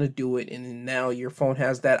always going to do it. And then now your phone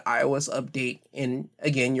has that iOS update, and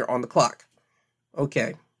again, you're on the clock.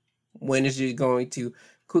 Okay, when is it going to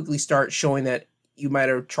quickly start showing that you might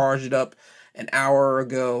have charged it up an hour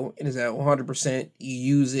ago and is at 100%? You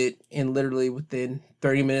use it, and literally within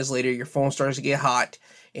 30 minutes later, your phone starts to get hot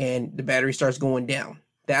and the battery starts going down.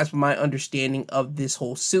 That's my understanding of this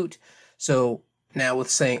whole suit. So now,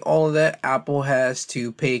 with saying all of that, Apple has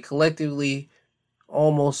to pay collectively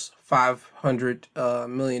almost $500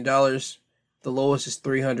 million. The lowest is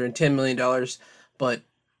 $310 million. But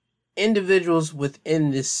individuals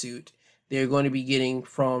within this suit, they're going to be getting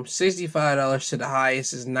from $65 to the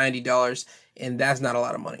highest is $90. And that's not a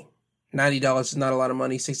lot of money. $90 is not a lot of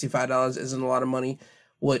money. $65 isn't a lot of money.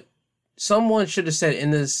 What someone should have said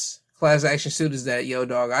in this class action suit is that, yo,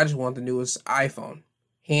 dog, I just want the newest iPhone.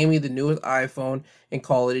 Hand me the newest iPhone and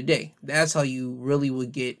call it a day. That's how you really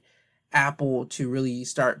would get Apple to really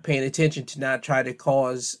start paying attention, to not try to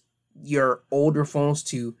cause your older phones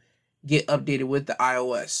to get updated with the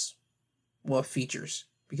iOS features.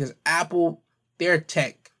 Because Apple, they're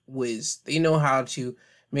tech whiz. They know how to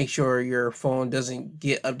make sure your phone doesn't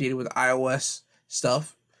get updated with iOS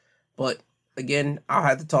stuff. But again, I'll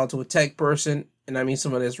have to talk to a tech person, and I mean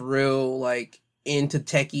someone that's real like into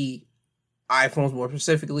techie iPhones more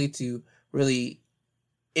specifically, to really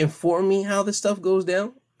inform me how this stuff goes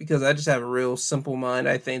down, because I just have a real simple mind.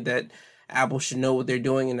 I think that Apple should know what they're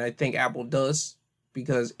doing, and I think Apple does,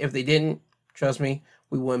 because if they didn't, trust me,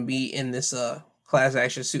 we wouldn't be in this class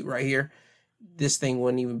action suit right here. This thing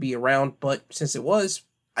wouldn't even be around. But since it was,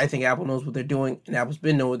 I think Apple knows what they're doing, and Apple's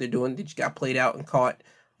been knowing what they're doing. They just got played out and caught.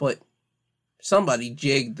 But somebody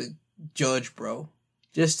jigged the judge, bro,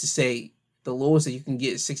 just to say the lowest that you can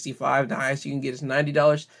get is $65, the highest you can get is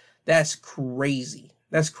 $90. That's crazy.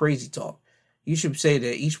 That's crazy talk. You should say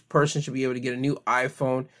that each person should be able to get a new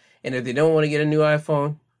iPhone And if they don't want to get a new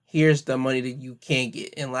iPhone, here's the money that you can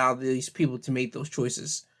get, and allow these people to make those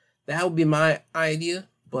choices. That would be my idea.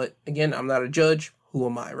 But again, I'm not a judge. Who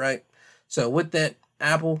am I, right? So with that,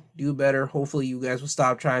 Apple, do better. Hopefully you guys will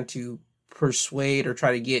stop trying to persuade or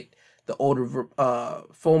try to get the older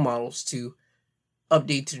phone models to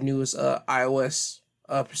update to the newest iOS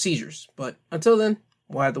procedures. But until then,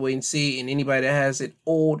 we'll have to wait and see. And anybody that has an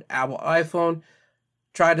old Apple iPhone,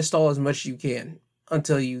 try to stall as much as you can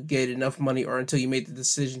until you get enough money, or until you make the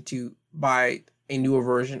decision to buy a newer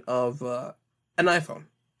version of an iPhone.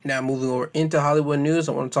 Now, moving over into Hollywood news,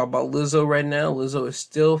 I want to talk about Lizzo right now. Lizzo is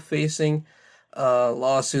still facing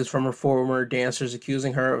lawsuits from her former dancers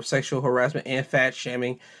accusing her of sexual harassment and fat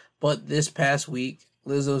shaming. But this past week,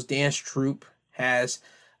 Lizzo's dance troupe has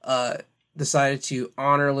decided to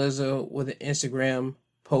honor Lizzo with an Instagram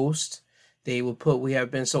post. They will put, "We have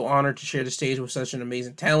been so honored to share the stage with such an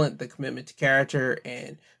amazing talent. The commitment to character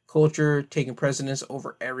and culture, taking precedence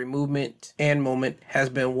over every movement and moment, has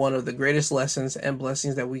been one of the greatest lessons and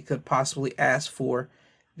blessings that we could possibly ask for."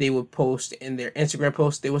 They would post in their Instagram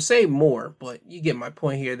post. They would say more, but you get my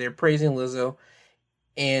point here. They're praising Lizzo.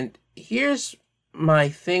 And here's my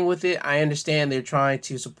thing with it. I understand they're trying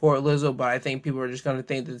to support Lizzo, but I think people are just going to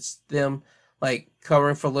think that it's them like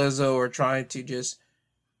covering for Lizzo, or trying to just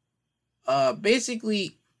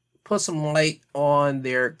basically put some light on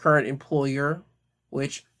their current employer,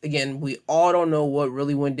 which, again, we all don't know what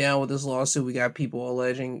really went down with this lawsuit. We got people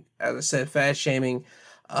alleging, as I said, fat shaming.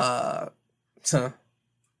 I'm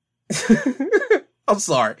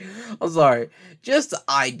sorry. Just the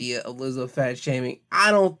idea of Lizzo fat shaming,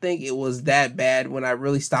 I don't think it was that bad when I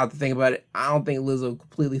really stopped to think about it. I don't think Lizzo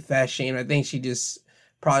completely fat shamed. I think she just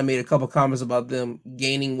probably made a couple comments about them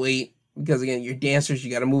gaining weight. Because, again, you're dancers,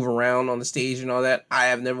 you got to move around on the stage and all that. I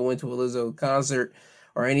have never went to a Lizzo concert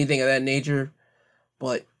or anything of that nature.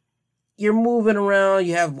 But you're moving around,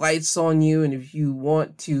 you have lights on you, and if you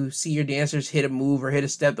want to see your dancers hit a move or hit a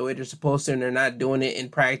step the way they're supposed to, and they're not doing it in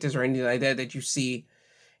practice or anything like that, that you see,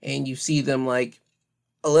 and you see them like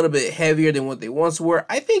a little bit heavier than what they once were,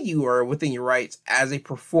 I think you are within your rights as a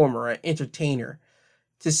performer, an entertainer,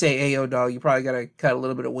 to say, "Hey, yo, dog, you probably got to cut a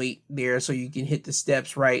little bit of weight there so you can hit the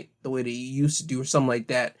steps right the way that you used to do," or something like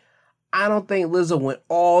that. I don't think Lizzo went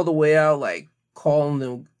all the way out, like calling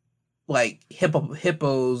them like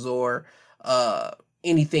hippos or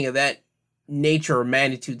anything of that nature or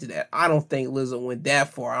magnitude to that. I don't think Lizzo went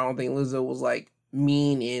that far. I don't think Lizzo was like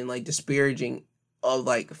mean and like disparaging of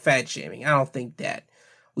like fat shaming. I don't think that.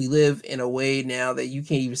 We live in a way now that you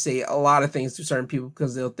can't even say a lot of things to certain people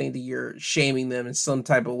because they'll think that you're shaming them in some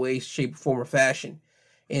type of way, shape, form, or fashion.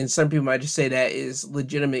 And some people might just say that is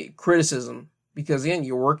legitimate criticism because, again,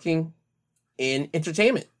 you're working in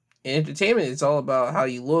entertainment. In entertainment, it's all about how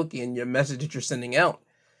you look and your message that you're sending out.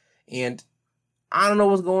 And I don't know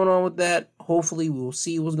what's going on with that. Hopefully, we'll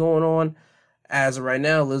see what's going on. As of right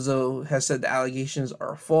now, Lizzo has said the allegations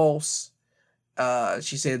are false.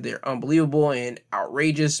 She said they're unbelievable and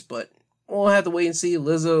outrageous, but we'll have to wait and see.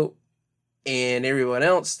 Lizzo and everyone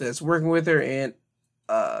else that's working with her and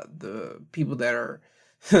the people that are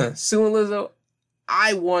suing Lizzo,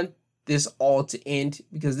 I want this all to end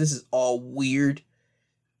because this is all weird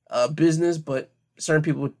business, but certain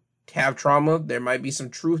people have trauma. There might be some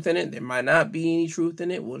truth in it. There might not be any truth in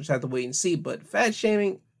it. We'll just have to wait and see. But fat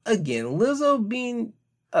shaming, again, Lizzo being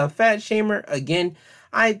a fat shamer, again,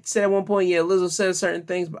 I said at one point, yeah, Lizzo said certain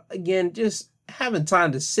things, but again, just having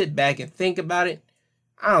time to sit back and think about it,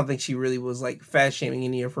 I don't think she really was like fat shaming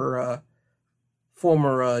any of her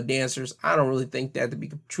former dancers. I don't really think that, to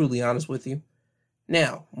be truly honest with you.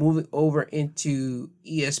 Now, moving over into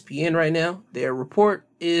ESPN right now, their report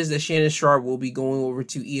is that Shannon Sharpe will be going over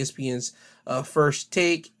to ESPN's First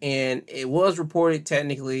Take, and it was reported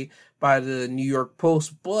technically by the New York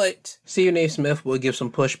Post, but Stephen A. Smith will give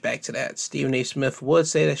some pushback to that. Stephen A. Smith would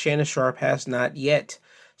say that Shannon Sharpe has not yet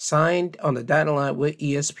signed on the dotted line with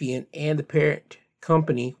ESPN and the parent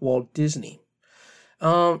company, Walt Disney.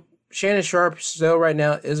 Shannon Sharpe still right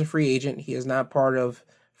now is a free agent. He is not part of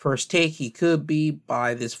First Take. He could be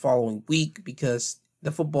by this following week because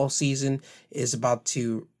the football season is about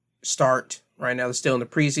to start. Right now, they're still in the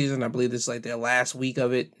preseason. I believe this is like their last week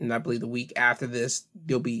of it, and I believe the week after this,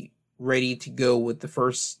 they'll be ready to go with the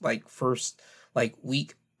first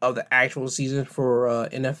week of the actual season for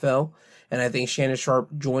NFL. And I think Shannon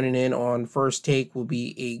Sharpe joining in on First Take will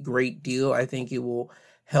be a great deal. I think it will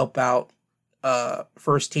help out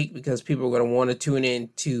First Take because people are going to want to tune in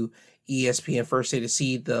to ESPN First Take to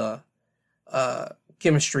see the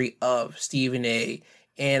chemistry of Stephen A.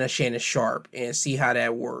 and a Shannon Sharpe and see how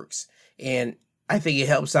that works. And I think it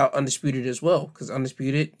helps out Undisputed as well, because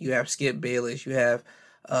Undisputed, you have Skip Bayless, you have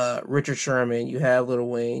Richard Sherman, you have Lil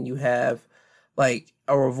Wayne, you have like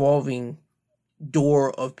a revolving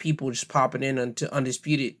door of people just popping in onto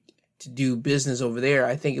Undisputed to do business over there.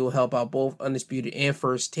 I think it will help out both Undisputed and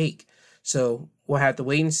First Take. So we'll have to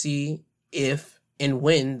wait and see if and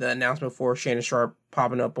when the announcement for Shannon Sharp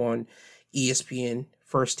popping up on ESPN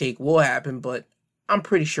First Take will happen, but I'm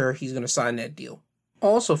pretty sure he's going to sign that deal.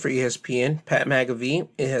 Also for ESPN, Pat McAfee,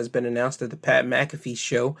 it has been announced that the Pat McAfee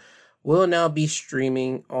Show will now be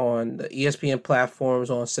streaming on the ESPN platforms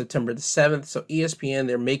on September the 7th. So ESPN,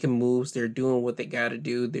 they're making moves. They're doing what they got to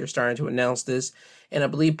do. They're starting to announce this. And I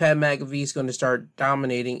believe Pat McAfee is going to start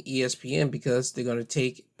dominating ESPN because they're going to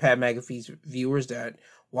take Pat McAfee's viewers that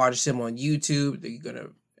watch him on YouTube. They're going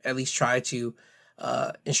to at least try to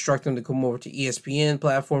instruct them to come over to ESPN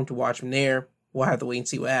platform to watch him there. We'll have to wait and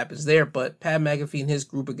see what happens there. But Pat McAfee and his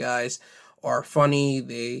group of guys are funny.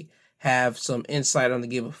 They have some insight on the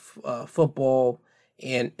game of football.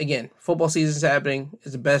 And again, football season is happening.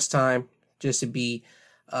 It's the best time just to be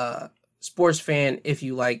a sports fan if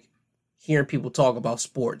you like hearing people talk about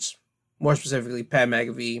sports. More specifically, Pat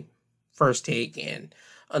McAfee, First Take, and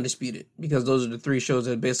Undisputed. Because those are the three shows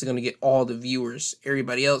that are basically going to get all the viewers.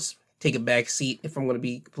 Everybody else, take a back seat, if I'm going to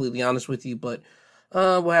be completely honest with you. But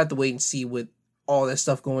we'll have to wait and see with all that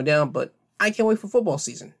stuff going down. But I can't wait for football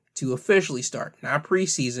season to officially start. Not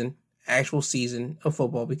preseason, actual season of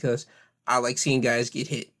football, because I like seeing guys get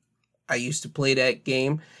hit. I used to play that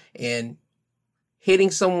game, and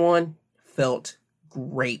hitting someone felt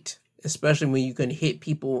great, especially when you can hit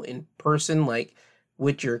people in person, like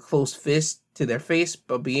with your close fist to their face,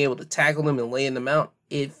 but being able to tackle them and laying them out,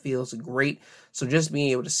 it feels great. So just being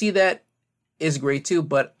able to see that is great too,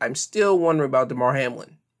 but I'm still wondering about Damar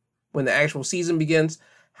Hamlin. When the actual season begins,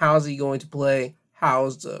 how is he going to play?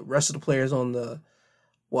 How's the rest of the players in the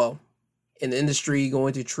industry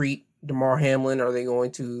going to treat Damar Hamlin? Are they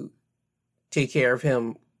going to take care of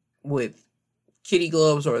him with kitty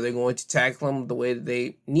gloves, or are they going to tackle him the way that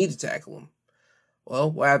they need to tackle him? Well,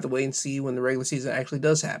 we'll have to wait and see when the regular season actually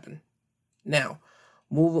does happen. Now,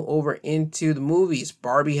 moving over into the movies,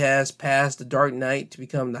 Barbie has passed The Dark Knight to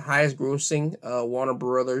become the highest grossing Warner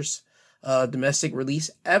Brothers domestic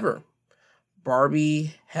release ever.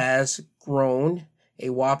 Barbie has grown a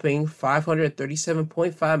whopping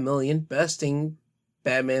 $537.5 million, besting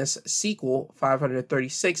Batman's sequel,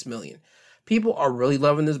 $536 million. People are really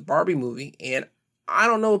loving this Barbie movie, and I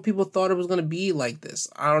don't know if people thought it was going to be like this.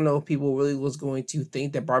 I don't know if people really was going to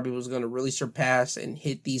think that Barbie was going to really surpass and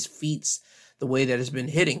hit these feats the way that it's been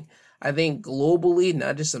hitting. I think globally,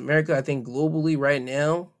 not just America, I think globally right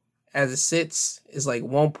now, as it sits, is like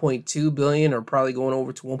 1.2 billion, or probably going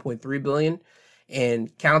over to 1.3 billion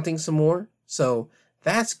and counting some more. So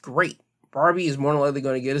that's great. Barbie is more than likely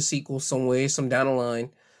going to get a sequel some way, some down the line.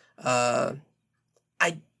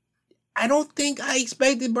 I don't think I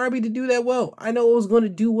expected Barbie to do that well. I know it was going to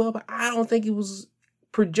do well, but I don't think it was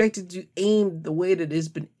projected to aim the way that it's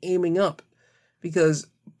been aiming up, because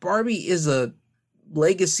Barbie is a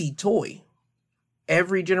legacy toy.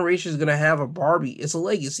 Every generation is going to have a Barbie. It's a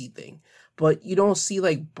legacy thing. But you don't see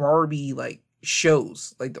like Barbie like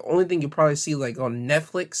shows. Like the only thing you probably see like on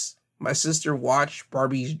Netflix. My sister watched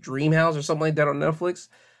Barbie's Dream House or something like that on Netflix.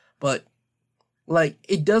 But like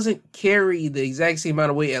it doesn't carry the exact same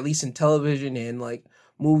amount of weight, at least in television and like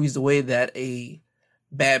movies, the way that a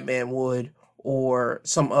Batman would, or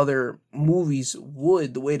some other movies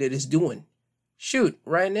would, the way that it's doing. Shoot,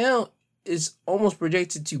 right now it's almost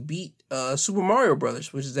projected to beat Super Mario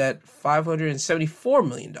Brothers, which is at $574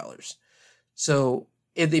 million. So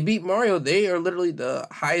if they beat Mario, they are literally the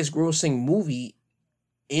highest grossing movie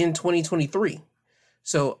in 2023.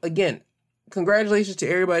 So again, congratulations to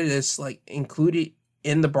everybody that's like included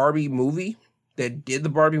in the Barbie movie, that did the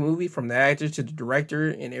Barbie movie, from the actor to the director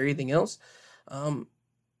and everything else.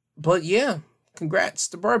 But yeah, congrats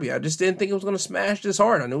to Barbie. I just didn't think it was going to smash this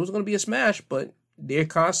hard. I knew it was going to be a smash, but they're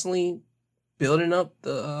constantly building up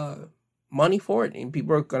the money for it, and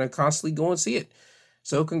people are going to constantly go and see it.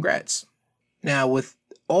 So congrats. Now, with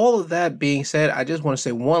all of that being said, I just want to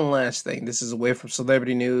say one last thing. This is away from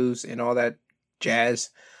celebrity news and all that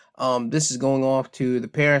jazz. This is going off to the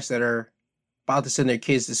parents that are about to send their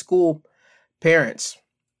kids to school. Parents,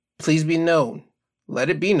 please be known,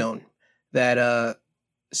 let it be known that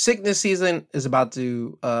sickness season is about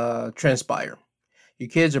to transpire. Your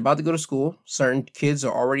kids are about to go to school. Certain kids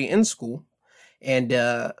are already in school. And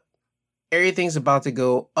everything's about to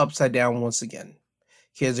go upside down once again.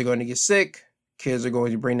 Kids are going to get sick. Kids are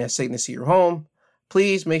going to bring that sickness to your home.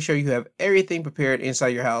 please make sure you have everything prepared inside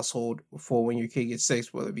your household for when your kid gets sick,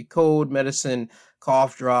 whether it be cold, medicine,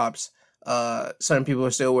 cough drops. Certain people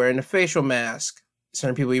are still wearing the facial mask.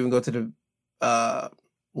 Certain people even go to the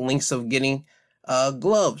lengths of getting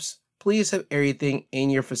gloves. Please have everything in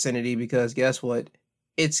your vicinity because guess what?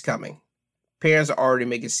 It's coming. Parents are already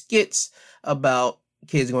making skits about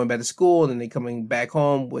kids going back to school and then they coming back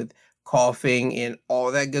home with coughing and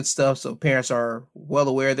all that good stuff. So parents are well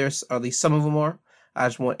aware there's, or at least some of them are. I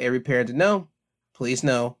just want every parent to know, please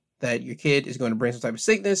know that your kid is going to bring some type of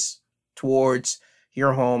sickness towards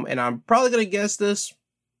your home. And I'm probably going to guess this,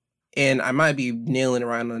 and I might be nailing it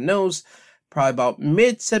right on the nose. Probably about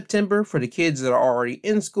mid-September for the kids that are already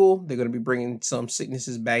in school. They're going to be bringing some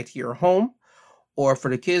sicknesses back to your home. Or for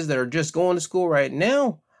the kids that are just going to school right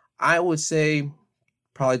now, I would say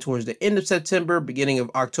probably towards the end of September, beginning of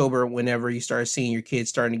October, whenever you start seeing your kids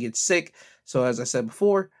starting to get sick. So as I said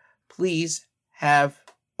before, please have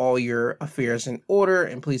all your affairs in order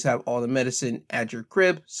and please have all the medicine at your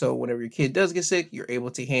crib. So whenever your kid does get sick, you're able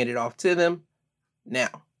to hand it off to them. Now,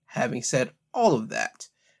 having said all of that,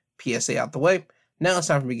 PSA out the way, now it's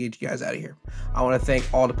time for me to get you guys out of here. I want to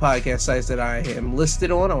thank all the podcast sites that I am listed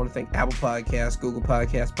on. I want to thank Apple Podcasts, Google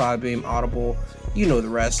Podcasts, Podbean, Audible, you know the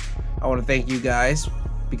rest. I want to thank you guys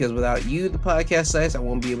because without you, the podcast sites, I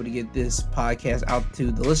won't be able to get this podcast out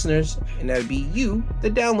to the listeners, and that would be you, the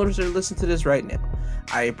downloaders that are listening to this right now.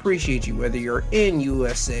 I appreciate you, whether you're in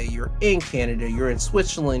USA, you're in Canada, you're in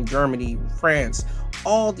Switzerland, Germany, France,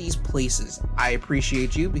 all these places. I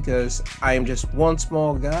appreciate you because I am just one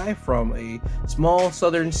small guy from a small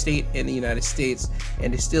southern state in the United States,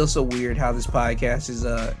 and it's still so weird how this podcast is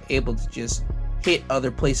able to just hit other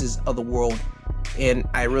places of the world. And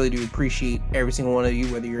I really do appreciate every single one of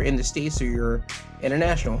you, whether you're in the States or you're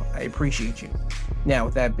international. I appreciate you. Now,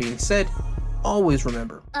 with that being said, always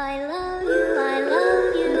remember, I love you, I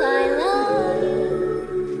love you, I love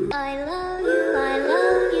you. I love you, I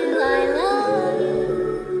love you, I love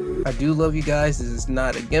you. I do love you guys. This is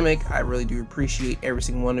not a gimmick. I really do appreciate every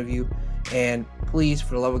single one of you. And please,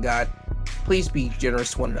 for the love of God, please be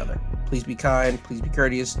generous to one another. Please be kind. Please be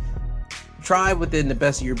courteous. Try within the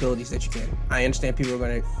best of your abilities that you can. I understand people are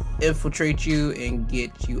going to infiltrate you and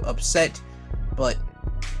get you upset, but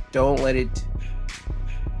don't let it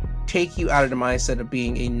take you out of the mindset of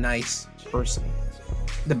being a nice person.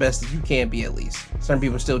 The best that you can be, at least. Some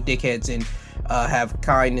people are still dickheads and have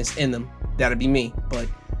kindness in them. That'll be me, but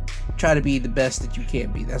try to be the best that you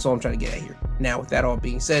can be. That's all I'm trying to get at here. Now, with that all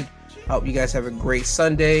being said, I hope you guys have a great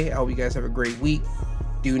Sunday. I hope you guys have a great week.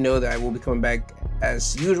 Do know that I will be coming back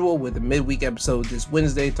as usual with a midweek episode this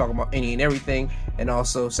Wednesday, talking about any and everything. And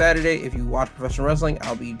also Saturday, if you watch professional wrestling,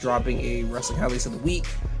 I'll be dropping a Wrestling Highlights of the Week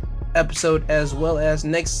episode, as well as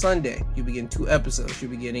next Sunday you'll be getting 2 episodes.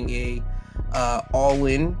 You'll be getting a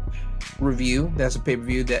all-in review. That's a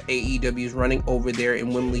pay-per-view that AEW is running over there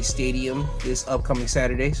in Wembley Stadium this upcoming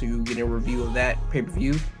Saturday, so you'll get a review of that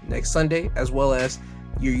pay-per-view next Sunday, as well as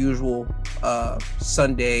your usual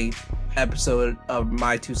Sunday episode of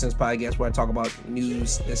My 2 Cents Podcast, where I talk about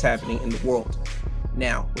news that's happening in the world.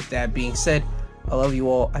 Now, with that being said, I love you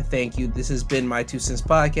all. I thank you. This has been My 2 Cents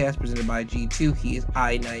Podcast, presented by G2. He is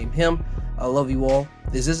I, and I am him. I love you all.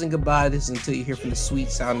 This isn't goodbye. This is until you hear from the sweet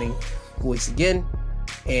sounding voice again.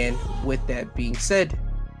 And with that being said,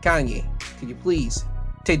 Kanye, could you please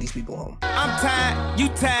take these people home? I'm tired, you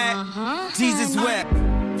tired, Jesus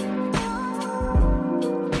wept.